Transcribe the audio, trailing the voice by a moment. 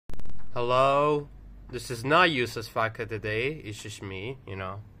Hello, this is not useless vodka today. It's just me,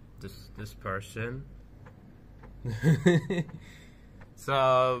 this person.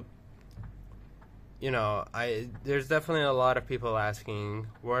 So, there's definitely a lot of people asking,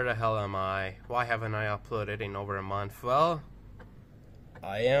 where the hell am I? Why haven't I uploaded in over a month? Well,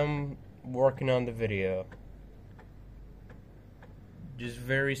 I am working on the video, just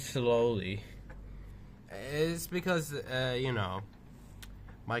very slowly. It's because,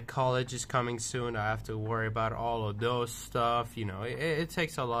 my college is coming soon. I have to worry about all of those stuff. It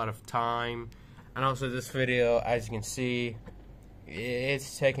takes a lot of time. And also this video, as you can see,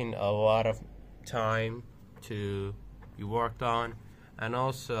 it's taking a lot of time to be worked on. And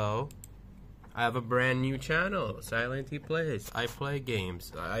also, I have a brand new channel, Silent T Plays. I play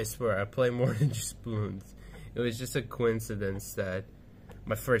games. I swear, I play more than just balloons. It was just a coincidence that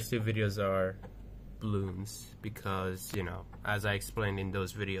my first two videos are balloons because, as I explained in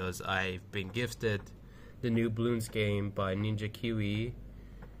those videos, I've been gifted the new balloons game by Ninja Kiwi,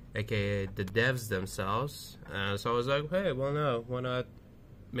 aka the devs themselves. So I was like, hey, well, no, why not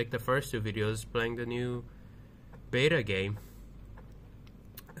make the first two videos playing the new beta game?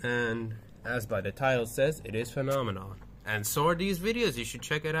 And as by the title says, it is phenomenal. And so are these videos. You should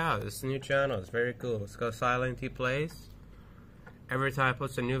check it out. It's a new channel. It's very cool. It's called Silent T Plays. Every time I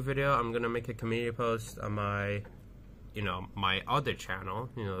post a new video, I'm gonna make a community post on my, my other channel,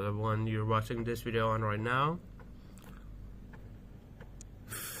 the one you're watching this video on right now.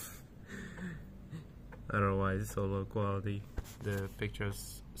 I don't know why it's so low quality, the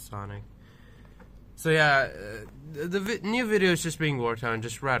picture's Sonic. So yeah, the new video is just being worked on,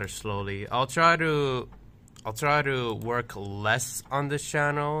 just rather slowly. I'll try to work less on this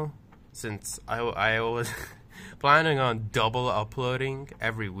channel, since I was planning on double uploading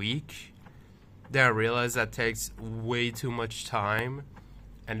every week. Then I realized that takes way too much time,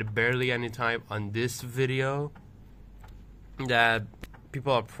 and barely any time on this video that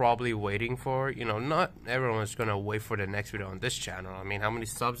people are probably waiting for. Not everyone's gonna wait for the next video on this channel. I mean, how many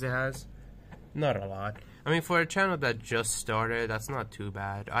subs it has? Not a lot. I mean, for a channel that just started, that's not too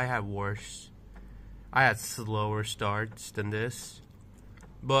bad. I had worse. I had slower starts than this.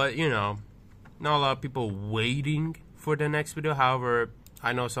 But, not a lot of people waiting for the next video. However,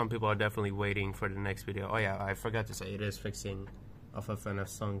 I know some people are definitely waiting for the next video. Oh yeah, I forgot to say, it is fixing off of FNF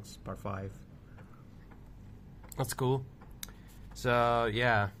Songs Part 5. That's cool. So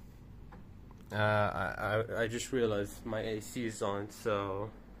yeah, I just realized my AC is on, so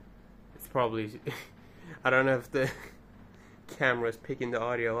it's probably I don't know if the camera is picking the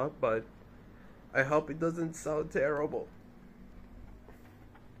audio up, but I hope it doesn't sound terrible.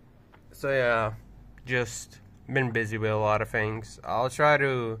 So yeah, just been busy with a lot of things. I'll try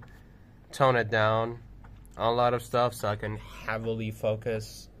to tone it down on a lot of stuff so I can heavily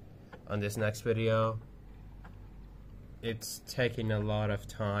focus on this next video. It's taking a lot of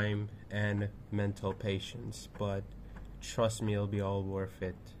time and mental patience, but trust me, it'll be all worth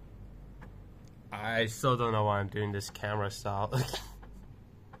it. I still don't know why I'm doing this camera style.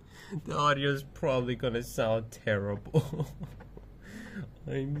 The audio is probably gonna sound terrible.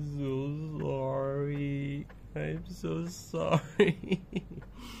 I'm so sorry. I'm so sorry.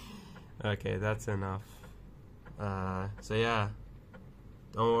 Okay, that's enough. So yeah,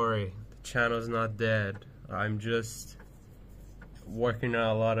 don't worry. The channel's not dead. I'm just working on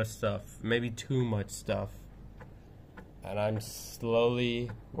a lot of stuff. Maybe too much stuff. And I'm slowly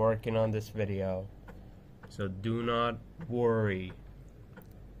working on this video. So do not worry.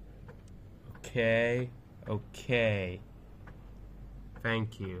 Okay? Okay.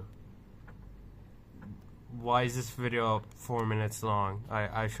 Thank you. Why is this video 4 minutes long?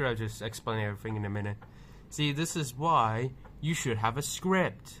 I should have just explained everything in a minute. See, this is why you should have a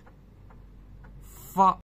script. Fuck.